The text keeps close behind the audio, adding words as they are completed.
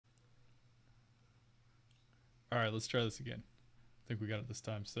All right, let's try this again. I think we got it this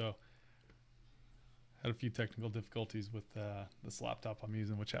time. So, had a few technical difficulties with this laptop I'm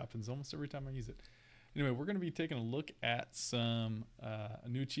using, which happens almost every time I use it. Anyway, we're going to be taking a look at some a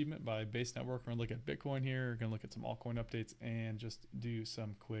new achievement by Base Network. We're going to look at Bitcoin here. We're going to look at some altcoin updates and just do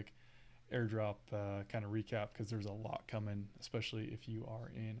some quick airdrop kind of recap because there's a lot coming, especially if you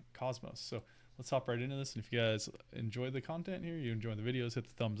are in Cosmos. So let's hop right into this. And if you guys enjoy the content here, you enjoy the videos, hit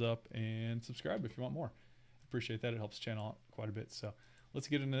the thumbs up and subscribe if you want more. Appreciate that. It helps the channel out quite a bit. So let's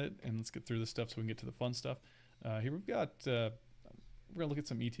get into it and let's get through this stuff so we can get to the fun stuff. Here we've got, we're going to look at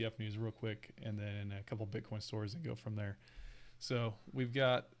some ETF news real quick and then a couple Bitcoin stories and go from there. So we've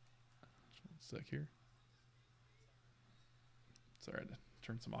got, one sec here. Sorry, I had to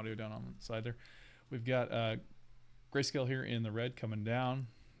turn some audio down on the side there. We've got Grayscale here in the red coming down.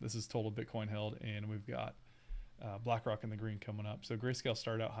 This is total Bitcoin held, and we've got BlackRock in the green coming up. So Grayscale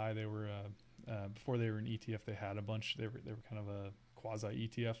started out high. They were before they were an ETF. They had a bunch. They were kind of a quasi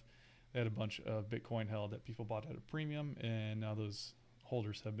ETF. They had a bunch of Bitcoin held that people bought at a premium, and now those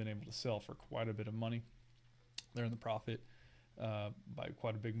holders have been able to sell for quite a bit of money. They're in the profit by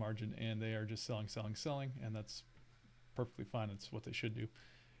quite a big margin, and they are just selling, and that's perfectly fine. It's what they should do.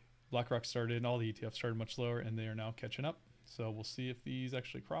 BlackRock started, and all the ETFs started much lower, and they are now catching up. So we'll see if these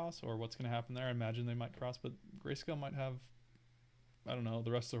actually cross or what's going to happen there. I imagine they might cross, but Grayscale might have, I don't know,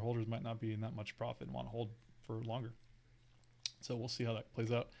 the rest of their holders might not be in that much profit and want to hold for longer. So we'll see how that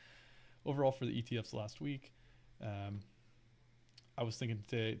plays out. Overall for the ETFs last week, I was thinking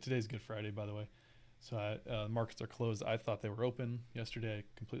today's Good Friday, by the way. So markets are closed. I thought they were open yesterday. I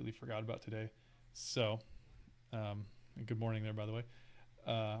completely forgot about today. So good morning there, by the way,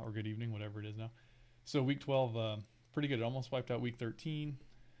 or good evening, whatever it is now. So week 12, pretty good. It almost wiped out week 13,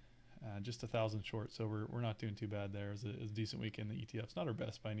 just 1,000 short. So we're not doing too bad there. It was a decent week in the ETFs. Not our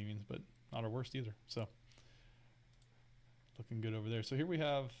best by any means, but not our worst either. So looking good over there. So here we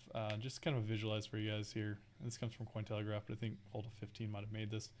have just kind of a visualize for you guys here. And this comes from Cointelegraph, but I think Hold of 15 might have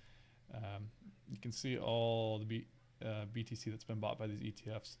made this. You can see all the BTC that's been bought by these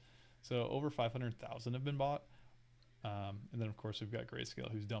ETFs. So over 500,000 have been bought. And then of course we've got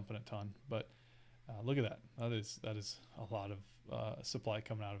Grayscale who's dumping a ton, but look at that. That is a lot of supply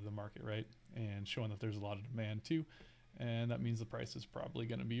coming out of the market, right? And showing that there's a lot of demand too. And that means the price is probably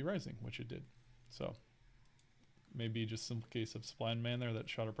going to be rising, which it did. So maybe just some case of supply and demand there that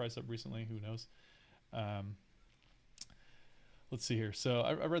shot our price up recently. Who knows? Let's see here. So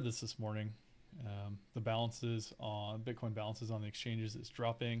I read this morning. The balances on Bitcoin balances on the exchanges is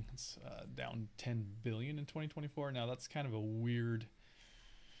dropping. It's down 10 billion in 2024. Now that's kind of a weird.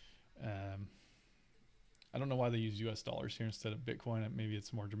 I don't know why they use US dollars here instead of Bitcoin. Maybe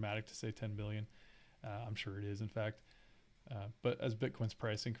it's more dramatic to say 10 billion. I'm sure it is, in fact. But as Bitcoin's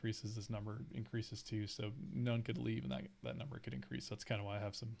price increases, this number increases too. So none could leave and that number could increase. So that's kind of why I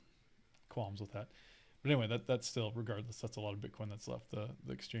have some qualms with that. But anyway, that's still, regardless, that's a lot of Bitcoin that's left the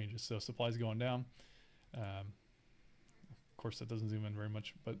exchanges. So supply's going down. Of course, that doesn't zoom in very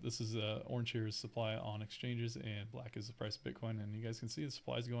much, but this is orange here is supply on exchanges and black is the price of Bitcoin. And you guys can see the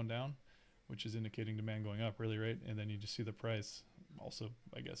supply is going down, which is indicating demand going up, really, right? And then you just see the price also,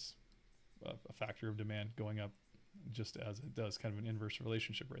 I guess, a factor of demand going up just as it does, kind of an inverse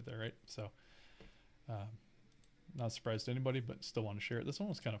relationship right there, right? So not surprised to anybody, but still want to share it. This one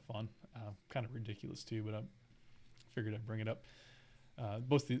was kind of fun, kind of ridiculous too, but I figured I'd bring it up.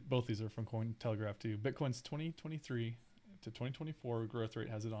 Both these are from Cointelegraph too. Bitcoin's 2023 to 2024 growth rate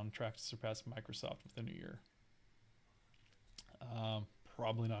has it on track to surpass Microsoft within a year.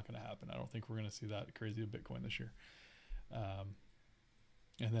 Probably not going to happen. I don't think we're going to see that crazy of Bitcoin this year.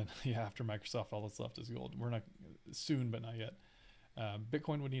 And then, yeah, after Microsoft, all that's left is gold. We're not soon, but not yet.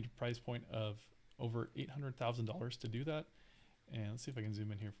 Bitcoin would need a price point of over $800,000 to do that. And let's see if I can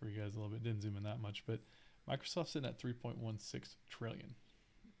zoom in here for you guys a little bit. Didn't zoom in that much, but Microsoft's sitting at 3.16 trillion.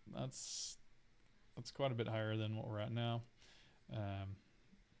 That's quite a bit higher than what we're at now.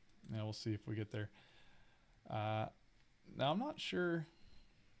 Now we'll see if we get there. Now I'm not sure.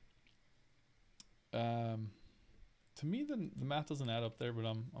 To me, the math doesn't add up there, but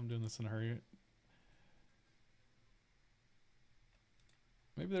I'm doing this in a hurry.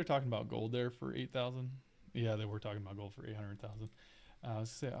 Maybe they're talking about gold there for 8,000. Yeah, they were talking about gold for 800,000.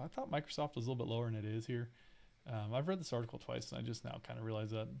 I thought Microsoft was a little bit lower than it is here. I've read this article twice, and I just now kind of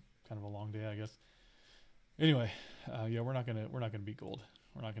realized that. Kind of a long day, I guess. Anyway, yeah, we're not gonna beat gold.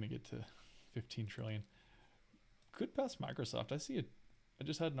 We're not gonna get to 15 trillion. Could pass Microsoft. I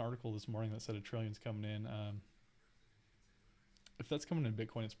just had an article this morning that said $1 trillion's coming in. If that's coming in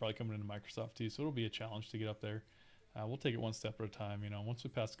Bitcoin, it's probably coming into Microsoft too. So it'll be a challenge to get up there. We'll take it one step at a time. You know, once we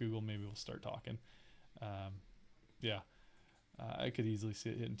pass Google, maybe we'll start talking. yeah, I could easily see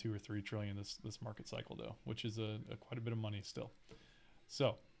it hitting 2 or 3 trillion this market cycle though, which is a quite a bit of money still.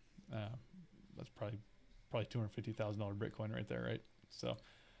 So that's probably $250,000 Bitcoin right there, right? So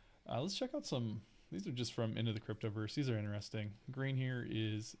let's check out some. These are just from Into the Cryptoverse. These are interesting. Green here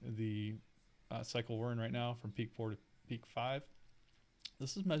is the cycle we're in right now, from peak 4 to peak 5.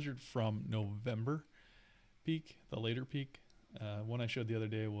 This is measured from November peak, the later peak. One I showed the other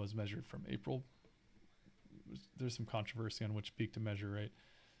day was measured from April. There's some controversy on which peak to measure, right?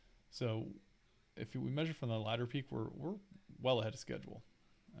 So if we measure from the latter peak, we're well ahead of schedule.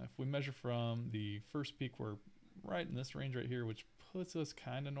 If we measure from the first peak, we're right in this range right here, which puts us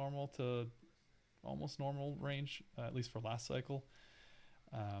kind of normal to almost normal range, at least for last cycle.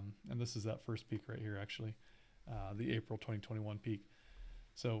 And this is that first peak right here, actually, the April 2021 peak.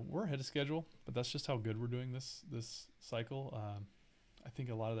 So we're ahead of schedule, but that's just how good we're doing this cycle. I think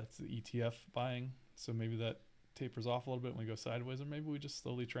a lot of that's the ETF buying, so maybe that tapers off a little bit when we go sideways, or maybe we just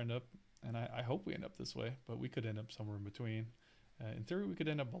slowly trend up. And I hope we end up this way, but we could end up somewhere in between. In theory, we could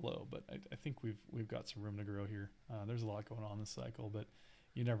end up below, but I think we've got some room to grow here. There's a lot going on this cycle, but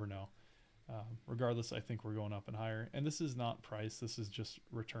you never know. Regardless, I think we're going up and higher. And this is not price. This is just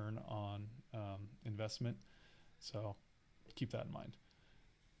return on investment. So keep that in mind.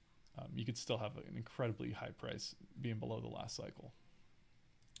 You could still have an incredibly high price being below the last cycle.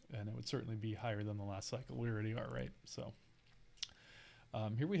 And it would certainly be higher than the last cycle. We already are, right? So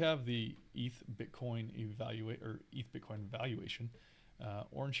here we have the ETH Bitcoin valuation.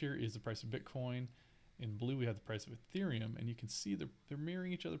 Orange here is the price of Bitcoin. In blue, we have the price of Ethereum, and you can see they're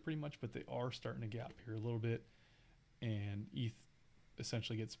mirroring each other pretty much, but they are starting to gap here a little bit. And ETH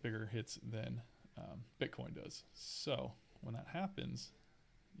essentially gets bigger hits than Bitcoin does. So when that happens,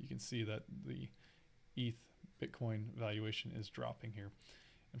 you can see that the ETH Bitcoin valuation is dropping here.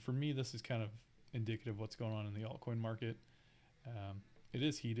 And for me, this is kind of indicative of what's going on in the altcoin market. It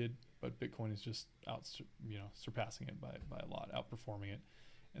is heated, but Bitcoin is just surpassing it by a lot, outperforming it.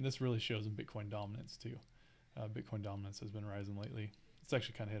 And this really shows in Bitcoin dominance too. Bitcoin dominance has been rising lately. It's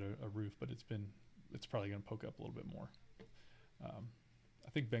actually kind of hit a roof, but it's probably going to poke up a little bit more. I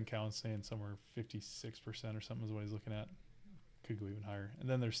think Ben Cowan's saying somewhere 56% or something is what he's looking at. Could go even higher. And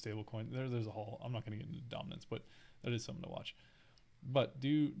then there's stablecoin. There's a whole. I'm not going to get into dominance, but that is something to watch. But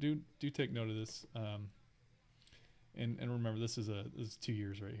do take note of this. And remember, this is 2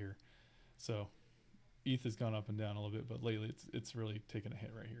 years right here. So ETH has gone up and down a little bit, but lately it's really taken a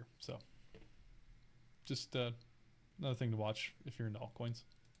hit right here. So just another thing to watch if you're into altcoins.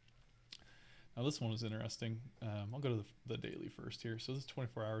 Now this one is interesting. I'll go to the daily first here. So this is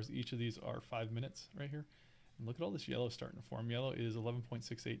 24 hours. Each of these are 5 minutes right here. And look at all this yellow starting to form. Yellow is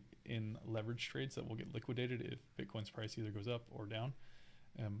 11.68 in leverage trades that will get liquidated if Bitcoin's price either goes up or down.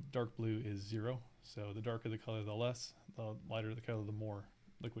 Dark blue is 0. So the darker the color, the less. The lighter the color, the more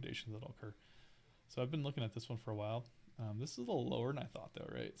liquidations that'll occur. So I've been looking at this one for a while. This is a little lower than I thought though,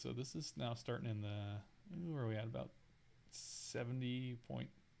 right? So this is now starting in the, where are we at? About 70.7,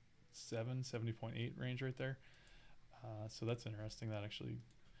 70.8 range right there. So that's interesting. That actually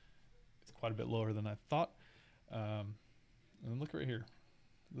is quite a bit lower than I thought. And then look right here.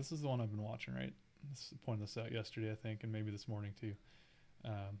 This is the one I've been watching, right? This pointed this out yesterday, I think, and maybe this morning too.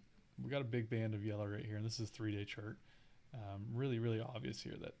 We got a big band of yellow right here, and this is a 3-day chart. Really, really obvious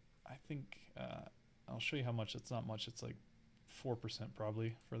here that I think I'll show you how much. It's not much. It's like 4%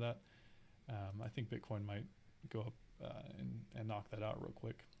 probably for that. I think Bitcoin might go up and knock that out real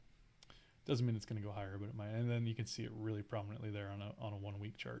quick. Doesn't mean it's going to go higher, but it might. And then you can see it really prominently there on a 1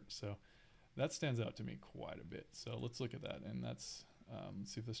 week chart. So that stands out to me quite a bit. So let's look at that, and that's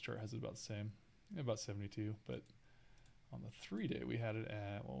let's see if this chart has it about the same, about 72. But on the 3-day, we had it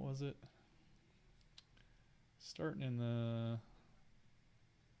at, what was it? Starting in the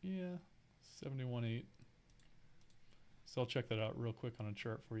 71.8. So I'll check that out real quick on a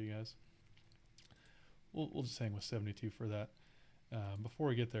chart for you guys. We'll just hang with 72 for that. Before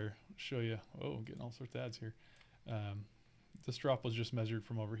we get there, I'll show you. Oh, I'm getting all sorts of ads here. This drop was just measured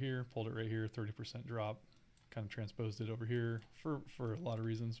from over here, pulled it right here, 30% drop, kind of transposed it over here for a lot of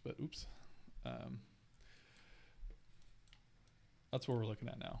reasons, but oops. That's what we're looking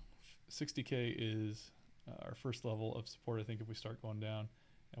at now. 60K is our first level of support, I think, if we start going down,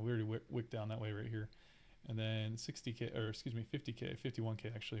 and we already wicked down that way right here. And then 60K, or excuse me, 50K,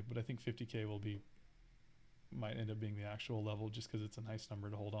 51K actually, but I think 50K might end up being the actual level just because it's a nice number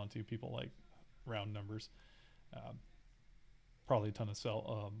to hold on to. People like round numbers. Probably a ton of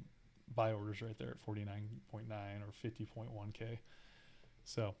buy orders right there at 49.9 or 50.1K.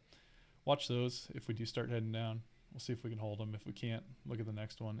 So watch those. If we do start heading down, we'll see if we can hold them. If we can't, look at the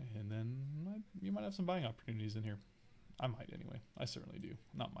next one, and then you might have some buying opportunities in here. I might anyway. I certainly do.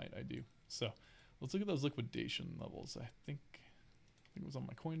 Not might, I do. So let's look at those liquidation levels. I think it was on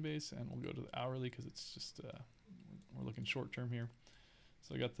my Coinbase, and we'll go to the hourly because it's just we're looking short term here.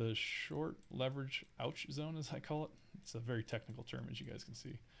 So I got the short leverage ouch zone, as I call it. It's a very technical term, as you guys can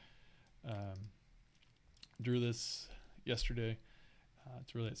see. Drew this yesterday.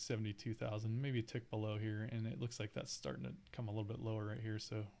 It's really at 72,000, maybe a tick below here, and it looks like that's starting to come a little bit lower right here.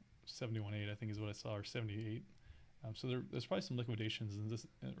 So 71.8, I think, is what I saw, or 78. So there's probably some liquidations in this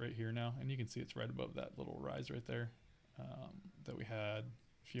right here now, and you can see it's right above that little rise right there that we had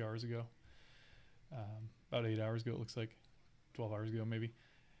a few hours ago, about 8 hours ago. It looks like 12 hours ago, maybe.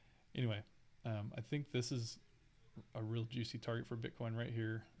 Anyway, I think this is a real juicy target for Bitcoin right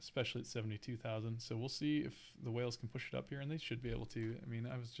here, especially at 72,000. So we'll see if the whales can push it up here, and they should be able to. I mean,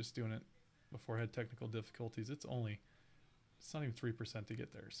 I was just doing it before I had technical difficulties. It's not even 3% to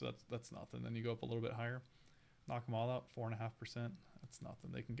get there, so that's nothing. Then you go up a little bit higher, knock them all out, 4.5%. That's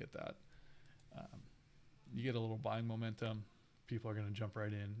nothing. They can get that. You get a little buying momentum. People are going to jump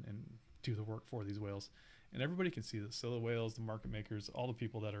right in and do the work for these whales. And everybody can see this. So the whales, the market makers, all the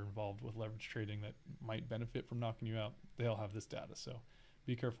people that are involved with leverage trading that might benefit from knocking you out, they all have this data. So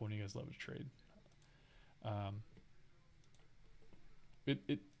be careful when you guys leverage trade. And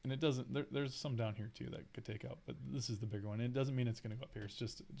it doesn't, there's some down here too that could take out, but this is the bigger one. It doesn't mean it's going to go up here. It's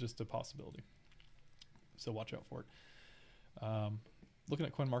just a possibility. So watch out for it. Looking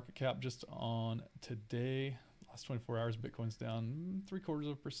at CoinMarketCap just on today, last 24 hours, Bitcoin's down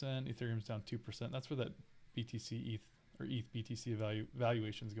 0.75%, Ethereum's down 2%. That's where that BTC ETH or ETH BTC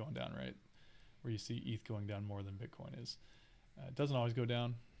valuation is going down, right? Where you see ETH going down more than Bitcoin is. It doesn't always go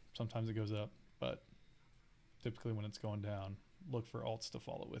down. Sometimes it goes up, but typically when it's going down, look for alts to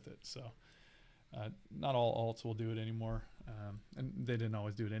follow with it. So not all alts will do it anymore, and they didn't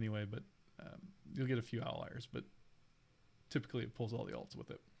always do it anyway, but you'll get a few outliers, but typically it pulls all the alts with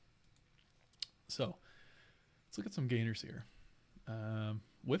it. So let's look at some gainers here.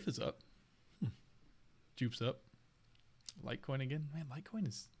 WIF is up. Jupe's up. Litecoin again. Man, Litecoin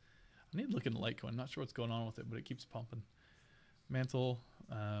is... I need to look into Litecoin. I'm not sure what's going on with it, but it keeps pumping. Mantle.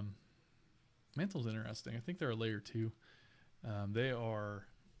 Mantle's interesting. I think they're a layer 2. They've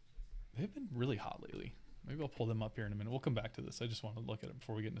been really hot lately. Maybe I'll pull them up here in a minute. We'll come back to this. I just want to look at it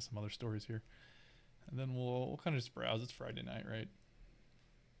before we get into some other stories here. And then we'll kind of just browse. It's Friday night, right?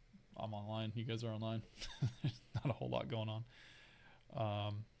 I'm online. You guys are online. There's not a whole lot going on.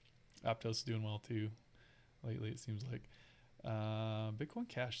 Aptos is doing well too. Lately, it seems like. Bitcoin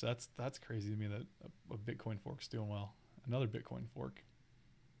Cash. That's crazy to me that a Bitcoin fork's doing well. Another Bitcoin fork.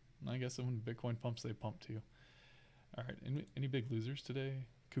 And I guess when Bitcoin pumps, they pump too. All right. Any big losers today?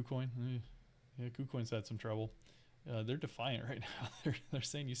 KuCoin. Yeah, KuCoin's had some trouble. They're defiant right now. They're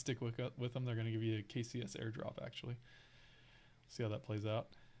saying you stick with them. They're going to give you a KCS airdrop, actually. See how that plays out.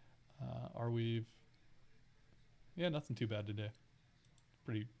 Arweave. Yeah, nothing too bad today.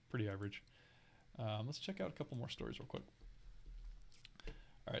 Pretty average. Let's check out a couple more stories real quick.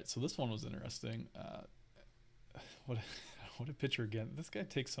 All right, so this one was interesting. What a picture again. This guy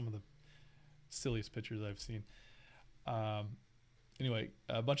takes some of the silliest pictures I've seen. Anyway,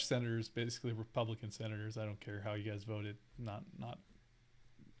 a bunch of senators, basically Republican senators. I don't care how you guys voted. Not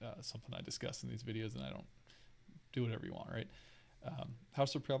something I discuss in these videos, and I don't do whatever you want, right?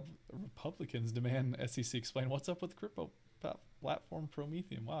 House Republicans demand SEC explain what's up with crypto platform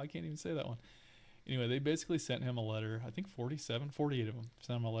Prometheum. Wow, I can't even say that one. Anyway, they basically sent him a letter. I think 48 of them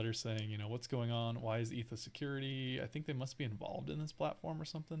sent him a letter saying, you know, what's going on? Why is ETH a security? I think they must be involved in this platform or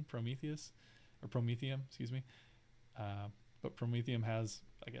something. Prometheum, excuse me. But Prometheum has,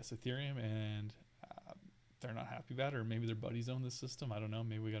 I guess, Ethereum, and they're not happy about it, or maybe their buddies own this system. I don't know.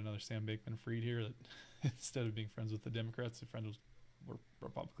 Maybe we got another Sam Bankman-Fried here that instead of being friends with the Democrats, they're friends with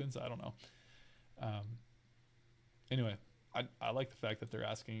Republicans. I don't know. Anyway, I like the fact that they're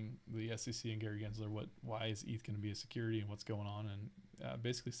asking the SEC and Gary Gensler why is ETH going to be a security and what's going on, and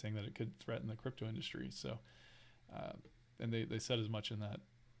basically saying that it could threaten the crypto industry. So, and they said as much in that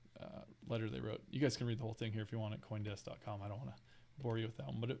letter they wrote. You guys can read the whole thing here if you want at coindesk.com. I don't want to bore you with that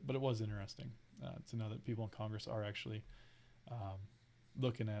one, but it was interesting to know that people in Congress are actually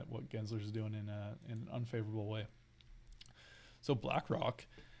looking at what Gensler is doing in an unfavorable way. So BlackRock.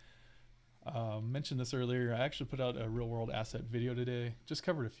 Mentioned this earlier. I actually put out a real world asset video today. Just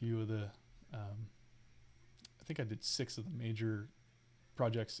covered a few of the, I think I did 6 of the major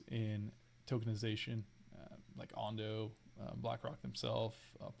projects in tokenization, like Ondo, BlackRock themselves,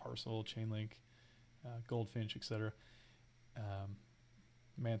 Parcel, Chainlink, Goldfinch, etc.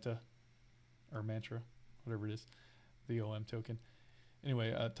 Mantra, whatever it is, the OM token.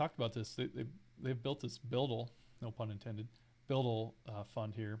 Anyway, talked about this. They've built this Buildle. no pun intended, build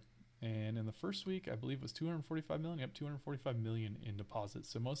fund here. And in the first week, I believe it was 245 million, yep, 245 million in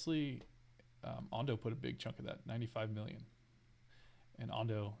deposits. So mostly Ondo put a big chunk of that, 95 million. And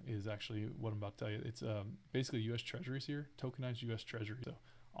Ondo is actually what I'm about to tell you. It's basically US Treasuries here, tokenized US Treasuries. So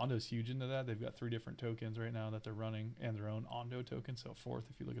Ondo's huge into that. They've got 3 different tokens right now that they're running, and their own Ondo token, so 4th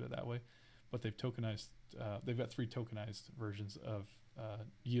if you look at it that way. But they've tokenized, they've got 3 tokenized versions of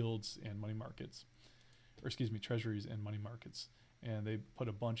yields and money markets, or excuse me, treasuries and money markets. And they put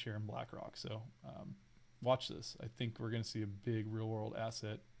a bunch here in BlackRock. So watch this. I think we're going to see a big real world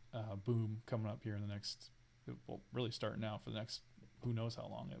asset boom coming up here in the next, well, really starting now for the next, who knows how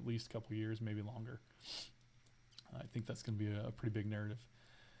long, at least a couple years, maybe longer. I think that's going to be a pretty big narrative.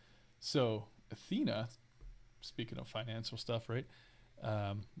 So Athena, speaking of financial stuff, right?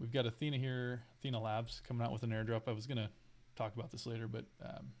 We've got Athena here, Athena Labs coming out with an airdrop. I was going to talk about this later, but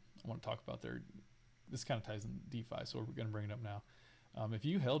I want to talk about this kind of ties in DeFi, so we're going to bring it up now. If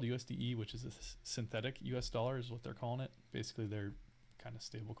you held USDE, which is a synthetic US dollar is what they're calling it, basically their kind of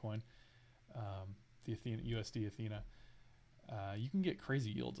stable coin, the Athena, USD Athena, you can get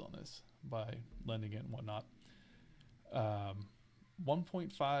crazy yields on this by lending it and whatnot.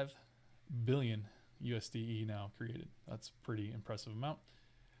 1.5 billion USDE now created. That's a pretty impressive amount.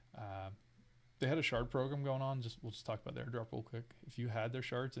 They had a shard program going on. We'll just talk about the airdrop real quick. If you had their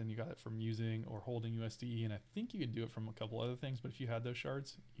shards and you got it from using or holding USDE, and I think you could do it from a couple other things, but if you had those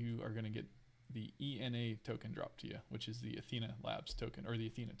shards, you are going to get the ENA token dropped to you, which is the Athena Labs token, or the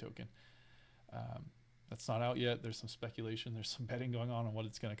Athena token. That's not out yet. There's some speculation. There's some betting going on what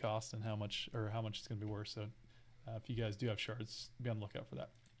it's going to cost and how much it's going to be worth. So if you guys do have shards, be on the lookout for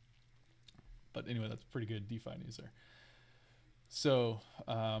that. But anyway, that's pretty good DeFi news there. So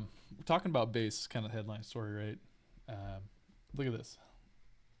we're talking about base, kind of the headline story, right? Look at this.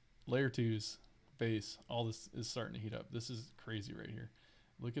 Layer 2s, base, all this is starting to heat up. This is crazy right here.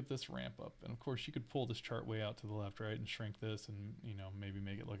 Look at this ramp up. And of course you could pull this chart way out to the left, right, and shrink this and, you know, maybe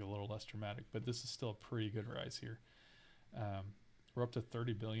make it look a little less dramatic, but this is still a pretty good rise here. We're up to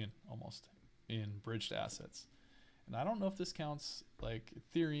 30 billion almost in bridged assets. And I don't know if this counts like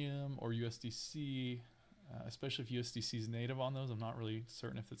Ethereum or USDC, especially if USDC is native on those. I'm not really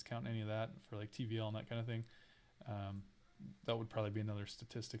certain if it's counting any of that for like TVL and that kind of thing. That would probably be another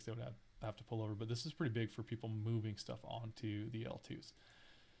statistics they would have to pull over, but this is pretty big for people moving stuff onto the L2s.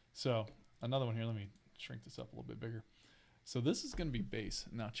 So another one here, let me shrink this up a little bit bigger. So this is going to be base.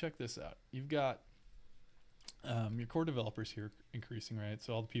 Now check this out. You've got your core developers here increasing, right?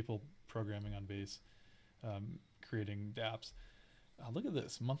 So all the people programming on base, creating dApps. Look at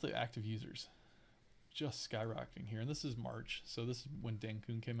this, monthly active users just skyrocketing here. And this is March. So this is when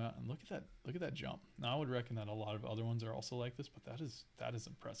Denkun came out, and look at that jump. Now I would reckon that a lot of other ones are also like this, but that is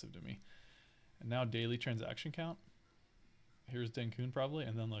impressive to me. And now daily transaction count. Here's Denkun probably,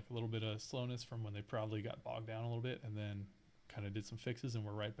 and then like a little bit of slowness from when they probably got bogged down a little bit, and then kind of did some fixes, and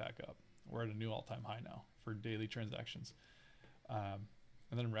we're right back up. We're at a new all-time high now for daily transactions. And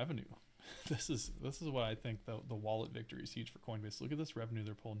then revenue. This is what I think the wallet victory is huge for Coinbase. Look at this revenue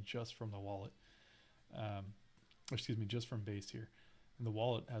they're pulling just from the wallet. Excuse me, just from base here. And the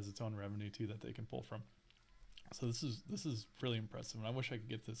wallet has its own revenue too that they can pull from. So this is really impressive, and I wish I could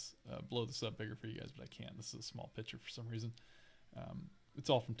get this blow this up bigger for you guys, but I can't. This is a small picture for some reason. It's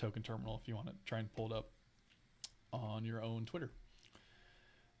all from Token Terminal if you want to try and pull it up on your own Twitter.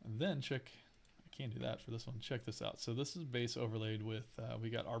 And then check, I can't do that for this one. Check this out. So this is base overlaid with we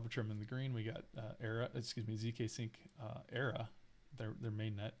got Arbitrum in the green, we got ZK Sync Era, their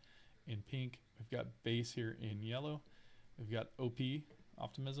main net, in pink. We've got base here in yellow. We've got OP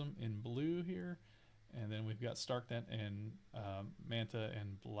Optimism in blue here. And then we've got StarkNet and Manta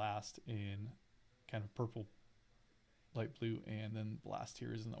and Blast in kind of purple, light blue. And then Blast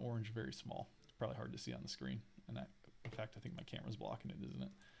here is in the orange, very small. It's probably hard to see on the screen. And in fact, I think my camera's blocking it, isn't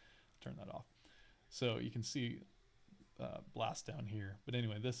it? Turn that off. So you can see Blast down here. But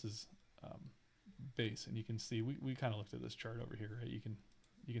anyway, this is base. And you can see, we kind of looked at this chart over here, right? You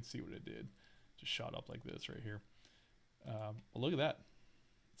can see what it did. Just shot up like this right here. But look at that.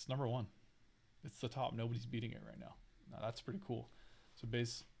 It's number one. It's the top. Nobody's beating it right now. Now that's pretty cool. So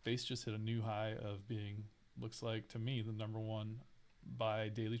base just hit a new high of being, looks like to me, the number one by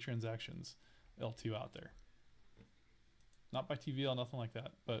daily transactions L2 out there. Not by TVL, nothing like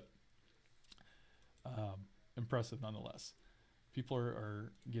that, but impressive nonetheless. People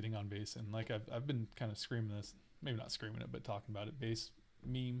are getting on base, and like I've been kind of screaming this, maybe not screaming it, but talking about it. Base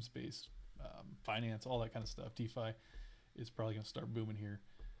memes, base finance, all that kind of stuff. DeFi is probably going to start booming here.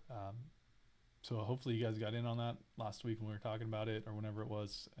 So hopefully you guys got in on that last week when we were talking about it, or whenever it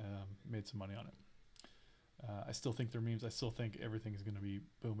was, made some money on it. I still think they're memes. I still think everything is going to be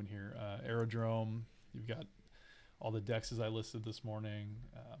booming here. Aerodrome, you've got all the dexes I listed this morning,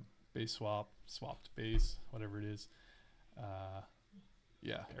 base swap, swapped base, whatever it is.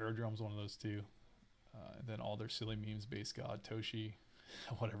 Yeah, Aerodrome's one of those two. And then all their silly memes, base god, Toshi,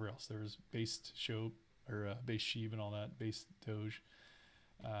 whatever else. There was base show or base Sheeb and all that, base Doge.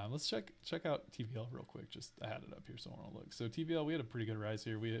 Let's check out TVL real quick. Just I had it up here, so I want to look. So TVL, we had a pretty good rise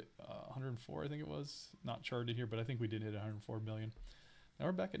here. We hit 104, I think it was, not charted here, but I think we did hit 104 million. Now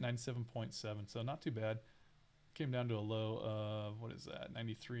we're back at 97.7, so not too bad. Came down to a low of, what is that,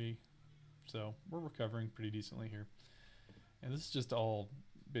 93. So we're recovering pretty decently here. And this is just all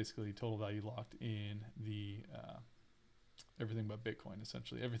basically total value locked in the everything but Bitcoin,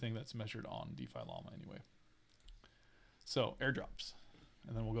 essentially. Everything that's measured on DeFi Llama anyway. So airdrops.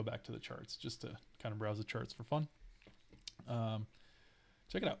 And then we'll go back to the charts just to kind of browse the charts for fun.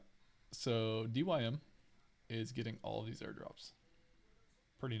 Check it out. So DYM is getting all of these airdrops.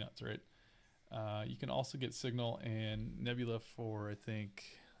 Pretty nuts, right? You can also get Signal and Nebula for, I think,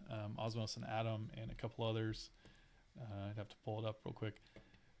 Osmos and Atom and a couple others. I'd have to pull it up real quick.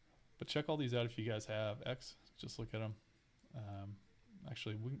 But check all these out if you guys have X. Just look at them.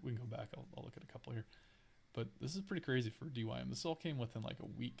 Actually, we can go back. I'll look at a couple here. But this is pretty crazy for DYM. This all came within like a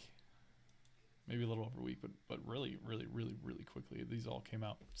week, maybe a little over a week, but really quickly. These all came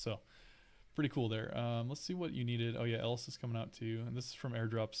out. So pretty cool there. Let's see what you needed. Oh yeah, Ellis is coming out too. And this is from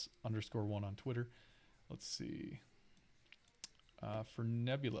airdrops_1 on Twitter. Let's see. For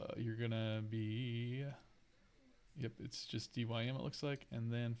Nebula, you're going to be, yep, it's just DYM it looks like. And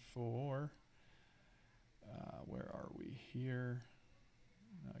then for, where are we here?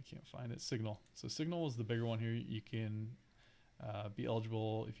 No, I can't find it. Signal. So Signal is the bigger one here. You can be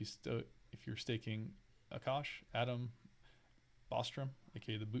eligible if you're staking Akash, Atom, Bostrom,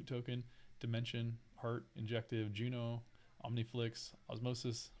 aka the boot token, Dimension, Heart, Injective, Juno, Omniflix,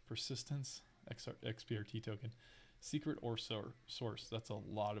 Osmosis, Persistence, XPRT token, Secret or Source. That's a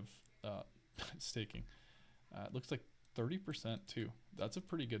lot of staking. It looks like 30% too. That's a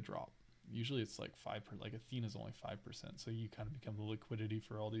pretty good drop. Usually it's like 5%, like Athena is only 5%. So you kind of become the liquidity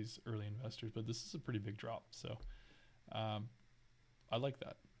for all these early investors, but this is a pretty big drop. So I like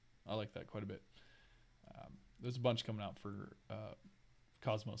that. I like that quite a bit. There's a bunch coming out for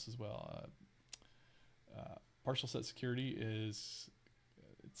Cosmos as well. Partial set security is,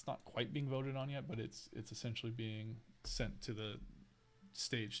 it's not quite being voted on yet, but it's essentially being sent to the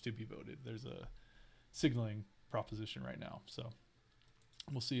stage to be voted. There's a signaling proposition right now. So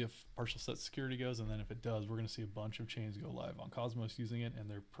we'll see if partial set security goes, and then if it does, we're going to see a bunch of chains go live on Cosmos using it, and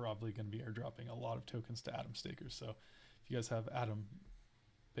they're probably going to be airdropping a lot of tokens to Atom stakers. So if you guys have Atom,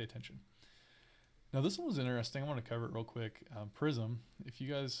 pay attention. Now this one was interesting. I want to cover it real quick. Prism, if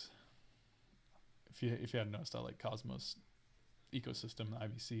you hadn't noticed, I like Cosmos ecosystem, the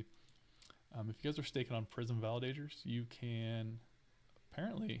IVC. If you guys are staking on Prism validators, you can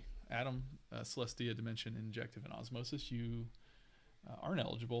apparently Atom, Celestia, Dimension, Injective, and Osmosis. You aren't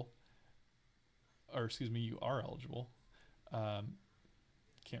eligible, or excuse me, you are eligible.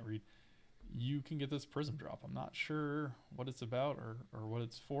 Can't read. You can get this Prism drop. I'm not sure what it's about or what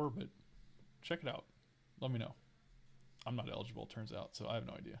it's for, but check it out. Let me know. I'm not eligible, it turns out, so I have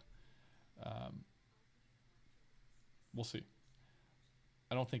no idea. We'll see.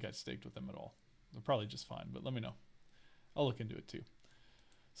 I don't think I staked with them at all. They're probably just fine, but let me know. I'll look into it too.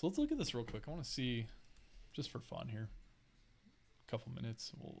 So let's look at this real quick. I want to see, just for fun here, a couple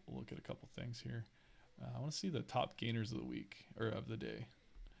minutes. We'll look at a couple things here. I want to see the top gainers of the week, or of the day.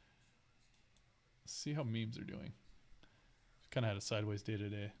 Let's see how memes are doing. Kind of had a sideways day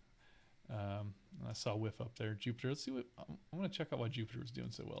today. I saw Whiff up there. Jupiter. Let's see what, I'm going to check out why Jupiter is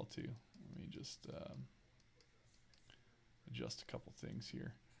doing so well too. Let me just adjust a couple things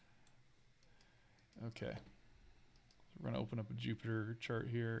here. Okay. So we're going to open up a Jupiter chart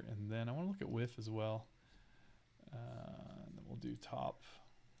here, and then I want to look at Whiff as well. And then we'll do top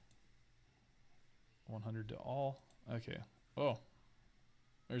 100 to all. Okay. Oh,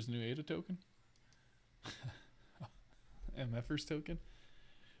 there's a new ADA token. MFers token.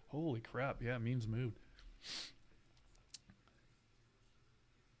 Holy crap. Yeah, memes moved.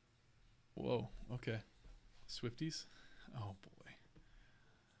 Whoa. Okay. Swifties. Oh boy.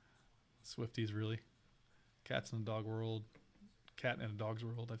 Swifties, really. Cats in a dog world. Cat in a dog's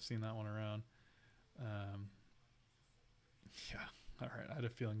world. I've seen that one around. Yeah. All right. I had a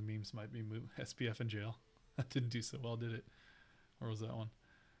feeling memes might be moved. SPF in jail. That didn't do so well, did it? Or was that one?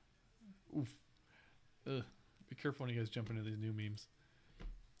 Oof. Ugh. Be careful when you guys jump into these new memes.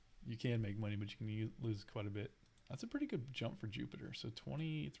 You can make money, but you can lose quite a bit. That's a pretty good jump for Jupiter. So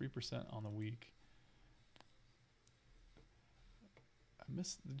 23% on the week.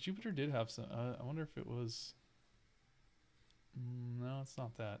 Jupiter did have some. I wonder if it was. No, it's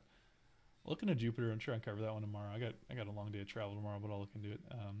not that. Looking at Jupiter and try and cover that one tomorrow. I got a long day of travel tomorrow, but I'll look into it.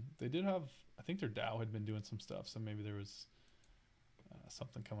 They did have. I think their DAO had been doing some stuff, so maybe there was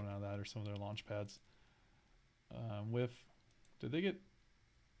something coming out of that or some of their launch pads. Did they get?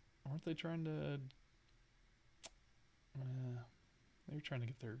 Weren't they trying to? They were trying to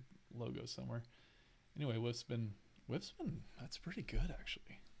get their logo somewhere. Anyway, WIF's been that's pretty good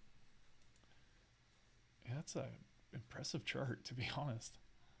actually. Yeah, that's a impressive chart to be honest.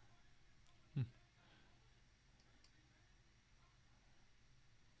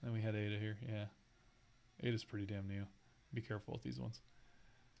 Then we had ADA here. Yeah, ADA's pretty damn new. Be careful with these ones.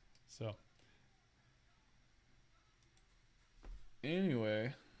 So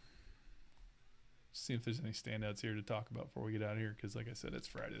anyway, see if there's any standouts here to talk about before we get out of here, because like I said, it's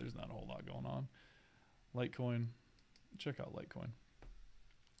Friday. There's not a whole lot going on. Litecoin, check out Litecoin.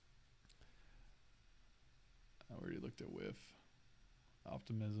 I already looked at WIF.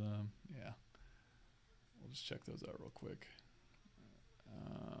 Optimism, yeah. We'll just check those out real quick.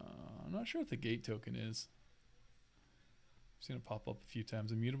 I'm not sure what the gate token is. I've seen it pop up a few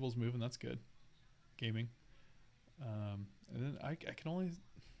times. Immutable's moving, that's good. Gaming. And then I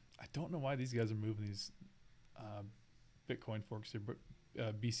don't know why these guys are moving these Bitcoin forks here, but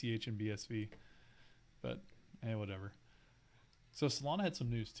BCH and BSV. But hey, whatever. So Solana had some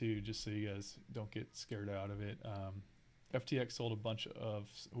news too, just so you guys don't get scared out of it. FTX sold a bunch of,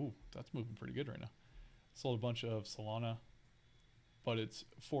 ooh, that's moving pretty good right now. Sold a bunch of Solana, but it's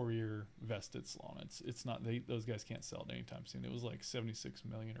 4-year vested Solana. It's not, those guys can't sell it anytime soon. It was like 76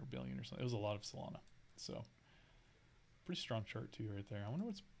 million or billion or something. It was a lot of Solana. So pretty strong chart too right there. I wonder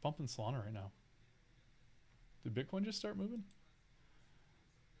what's bumping Solana right now. Did Bitcoin just start moving?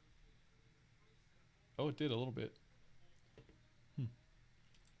 Oh, it did a little bit.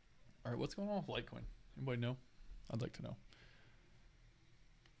 All right, what's going on with Litecoin? Anybody know? I'd like to know.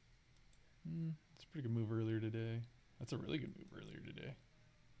 It's a pretty good move earlier today. That's a really good move earlier today.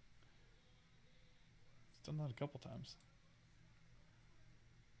 It's done that a couple times.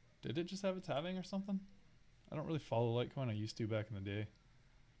 Did it just have its halving or something? I don't really follow Litecoin. I used to back in the day.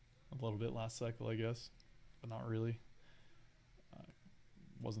 A little bit last cycle, I guess, but not really.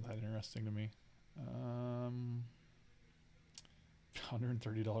 Wasn't that interesting to me.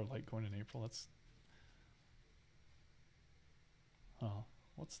 $130 Litecoin in April. That's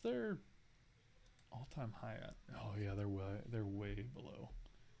what's their all-time high at? Oh yeah, they're way below.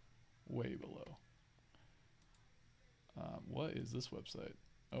 Way below. What is this website?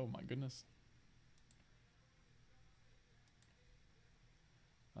 Oh my goodness.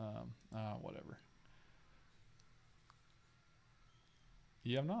 Whatever.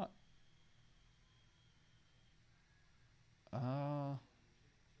 Yeah, I'm not.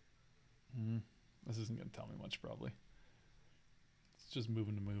 This isn't going to tell me much probably. It's just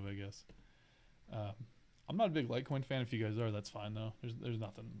moving to move, I guess. I'm not a big Litecoin fan. If you guys are, that's fine though. There's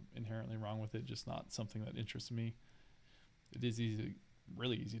nothing inherently wrong with it. Just not something that interests me. It is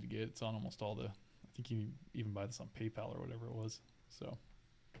really easy to get. It's on almost all the, I think you can even buy this on PayPal or whatever it was. So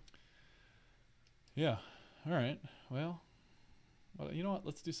yeah. All right. Well, you know what?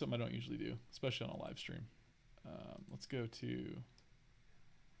 Let's do something I don't usually do, especially on a live stream. Let's go to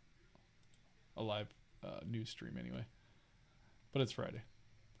a live news stream anyway, but it's Friday.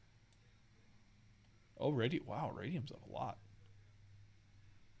 Oh, wow, Radium's up a lot.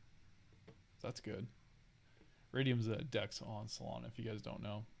 That's good. Radium's a DEX on Solana, if you guys don't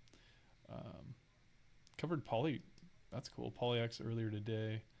know. Covered Poly, that's cool. PolyX earlier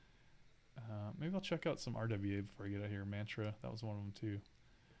today. Maybe I'll check out some RWA before I get out here. Mantra, that was one of them too.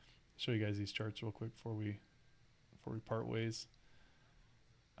 Show you guys these charts real quick before we part ways.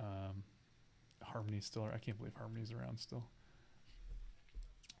 Harmony's still, I can't believe Harmony's around still.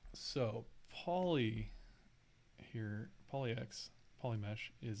 So Poly here, PolyX, Polymesh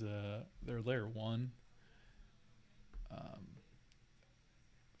is their layer 1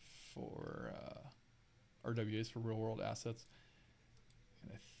 for RWAs for real world assets.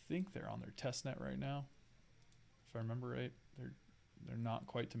 And I think they're on their testnet right now. If I remember right, they're not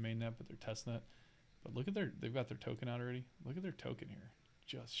quite to mainnet, but they're testnet. But look at they've got their token out already. Look at their token here,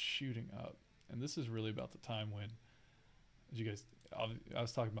 just shooting up. And this is really about the time when, as you guys, I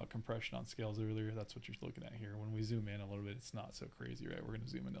was talking about compression on scales earlier. That's what you're looking at here. When we zoom in a little bit, it's not so crazy, right? We're going to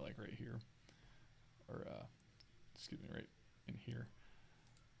zoom into like right here, or excuse me, right in here.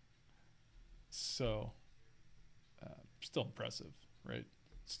 So still impressive, right?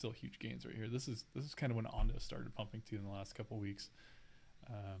 Still huge gains right here. This is kind of when Ondo started pumping too in the last couple of weeks,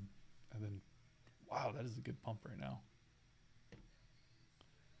 and then wow, that is a good pump right now.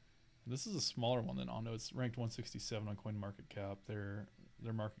 This is a smaller one than Ondo. It's ranked 167 on CoinMarketCap. Their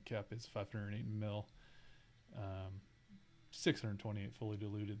market cap is 508 mil. 628 fully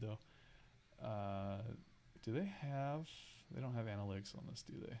diluted though. Do they have? They don't have analytics on this,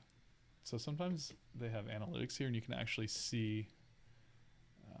 do they? So sometimes they have analytics here, and you can actually see.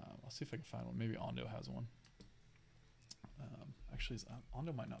 I'll see if I can find one. Maybe Ondo has one. Actually,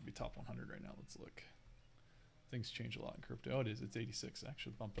 Ondo might not be top 100 right now. Let's look. Things change a lot in crypto. Oh, it is. It's 86.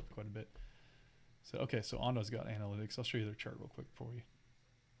 Actually, bumped up quite a bit. So okay, so Ondo's got analytics. I'll show you their chart real quick before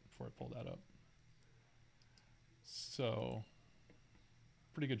I pull that up. So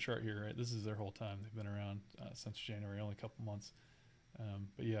pretty good chart here, right? This is their whole time. They've been around since January, only a couple months.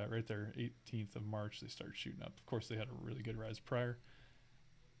 But yeah, right there, 18th of March, they started shooting up. Of course, they had a really good rise prior.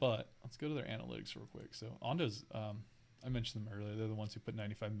 But let's go to their analytics real quick. So Ondo's, I mentioned them earlier. They're the ones who put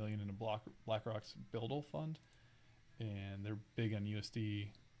 95 million into BlackRock's Buildle fund, and they're big on USD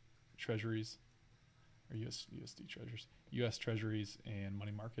treasuries, or USD treasuries, US treasuries and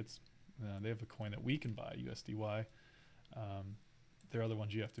money markets. They have a coin that we can buy, USDY. There are other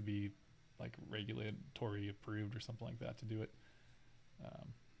ones you have to be like regulatory approved or something like that to do it.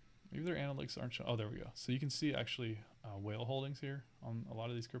 Maybe their analytics aren't showing. Oh, there we go. So you can see actually whale holdings here on a lot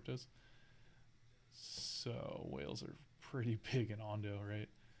of these cryptos. So whales are pretty big in Ondo, right?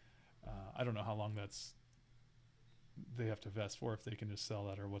 I don't know how long they have to vest for, if they can just sell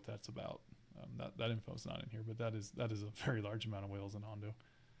that or what that's about. That info is not in here, but that is a very large amount of whales in Ondo.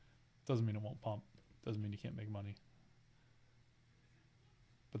 Doesn't mean it won't pump. Doesn't mean you can't make money.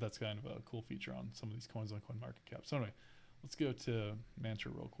 But that's kind of a cool feature on some of these coins on CoinMarketCap. So anyway, let's go to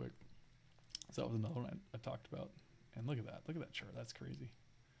Mantra real quick. So that was another one I talked about. And look at that. Look at that chart. That's crazy.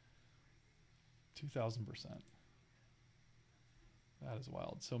 2,000%. That is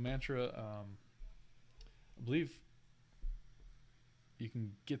wild. So Mantra, I believe you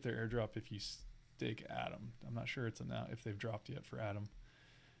can get their airdrop if you stake Atom. I'm not sure if they've dropped yet for Atom.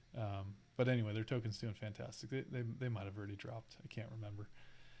 But anyway, their token's doing fantastic. They might have already dropped. I can't remember.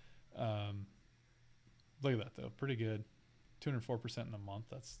 Look at that though, pretty good. 204% in a month.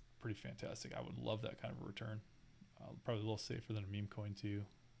 That's pretty fantastic. I would love that kind of a return. Probably a little safer than a meme coin too.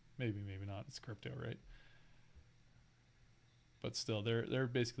 Maybe not. It's crypto, right? But still, they're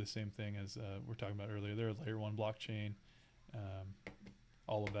basically the same thing as we're talking about earlier. They're a layer 1 blockchain,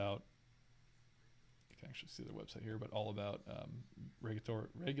 all about. You can actually see their website here, but all about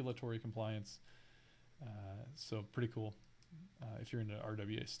regulatory compliance. So pretty cool if you're into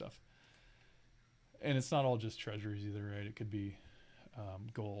RWA stuff. And it's not all just treasuries either, right? It could be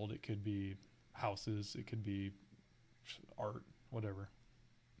gold, it could be houses, it could be art, whatever.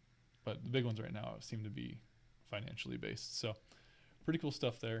 But the big ones right now seem to be financially based. So pretty cool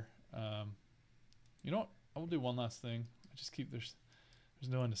stuff there. You know what? I will do one last thing. I just keep there's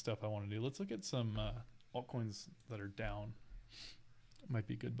no end of stuff I want to do. Let's look at some altcoins that are down. Might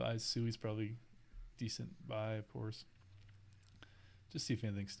be good buys. Sui's probably decent buy, of course. Just see if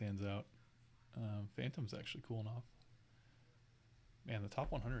anything stands out. Phantom's actually cooling off. Man, the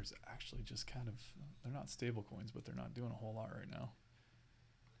top 100 is actually just kind of, they're not stable coins, but they're not doing a whole lot right now.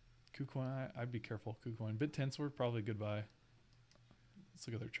 KuCoin, I'd be careful. KuCoin. BitTensor, probably a good buy. Let's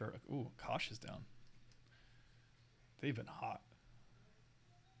look at their chart. Ooh, Kosh is down. They've been hot.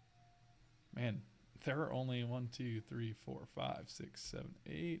 Man, there are only 1, 2, 3, 4, 5, 6, 7,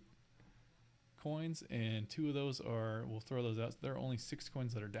 8 coins, and 2 of those are, we'll throw those out. There are only 6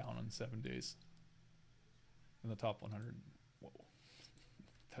 coins that are down in 7 days in the top 100. Whoa,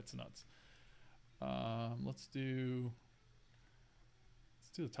 that's nuts. Let's do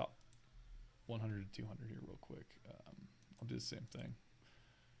the top 100 to 200 here real quick. I'll do the same thing.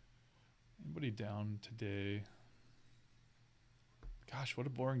 Anybody down today? Gosh, what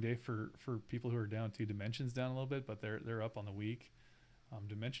a boring day for people who are down too. Dimension's down a little bit, but they're up on the week.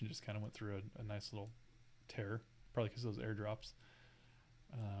 Dimension just kind of went through a nice little tear, probably because of those airdrops.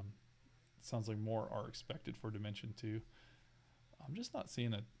 It sounds like more are expected for Dimension too. I'm just not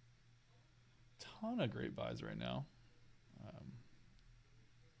seeing a ton of great buys right now.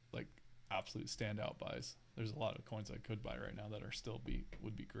 Like absolute standout buys. There's a lot of coins I could buy right now that are still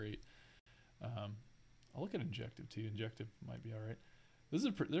would be great. I'll look at Injective too. Injective might be all right.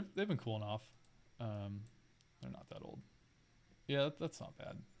 They've been cooling off. They're not that old. Yeah, that's not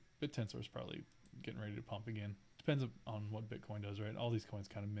bad. BitTensor is probably getting ready to pump again. Depends on what Bitcoin does, right? All these coins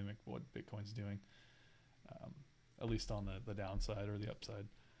kind of mimic what Bitcoin's doing, at least on the downside or the upside.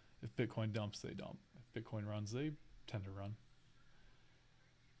 If Bitcoin dumps, they dump. If Bitcoin runs, they tend to run.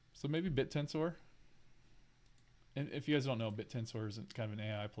 So maybe BitTensor. And if you guys don't know, BitTensor is kind of an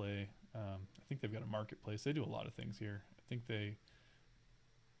AI play. I think they've got a marketplace. They do a lot of things here. I think they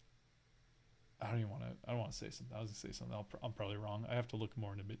I don't even want to. I don't want to say something. I was gonna say something. I'm probably wrong. I have to look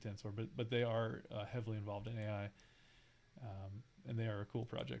more into BitTensor, but they are heavily involved in AI, and they are a cool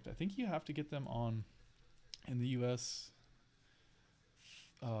project. I think you have to get them on in the U.S.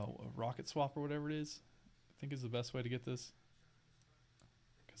 Rocket Swap or whatever it is. I think is the best way to get this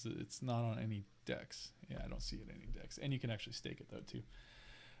because it's not on any DEX. Yeah, I don't see it any DEX, and you can actually stake it though too.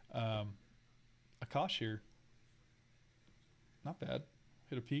 Akash here, not bad.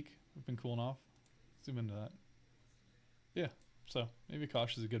 Hit a peak. We've been cooling off. Zoom into that. Yeah, so maybe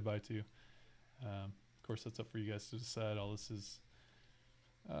Akash is a good buy too. Of course, that's up for you guys to decide. All this is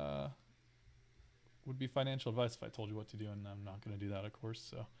would be financial advice if I told you what to do, and I'm not going to do that, of course.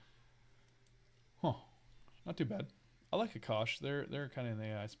 So, not too bad. I like Akash. They're kind of in the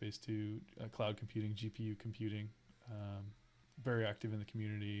AI space too. Cloud computing, GPU computing. Very active in the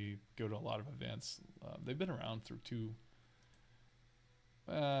community. Go to a lot of events. They've been around through two.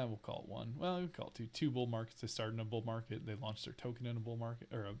 We'll call it one. Well, we call it two. Two bull markets. They started in a bull market. They launched their token in a bull market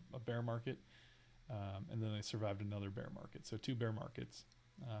or a bear market, and then they survived another bear market. So two bear markets,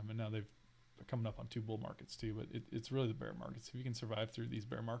 and now they're coming up on two bull markets too. But it's really the bear markets. If you can survive through these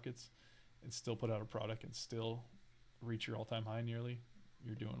bear markets and still put out a product and still reach your all-time high nearly,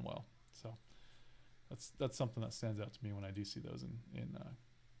 you're doing well. So that's something that stands out to me when I do see those in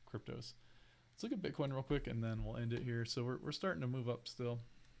cryptos. Let's look at Bitcoin real quick, and then we'll end it here. So we're starting to move up still.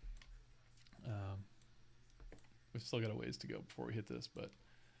 We've still got a ways to go before we hit this, but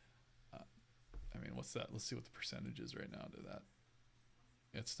I mean, what's that? Let's see what the percentage is right now to that.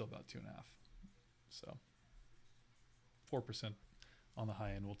 It's still about 2.5. So 4% on the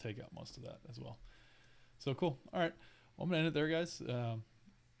high end. We'll take out most of that as well. So cool. All right. Well, I'm gonna end it there, guys.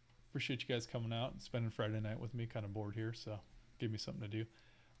 Appreciate you guys coming out and spending Friday night with me. Kind of bored here, so give me something to do.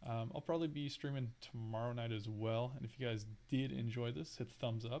 I'll probably be streaming tomorrow night as well. And if you guys did enjoy this, hit the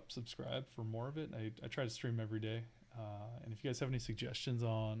thumbs up, subscribe for more of it. I try to stream every day. And if you guys have any suggestions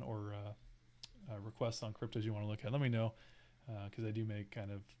on or requests on cryptos you want to look at, let me know, because I do make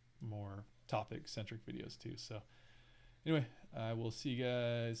kind of more topic-centric videos too. So anyway, I will see you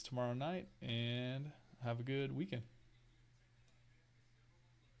guys tomorrow night, and have a good weekend.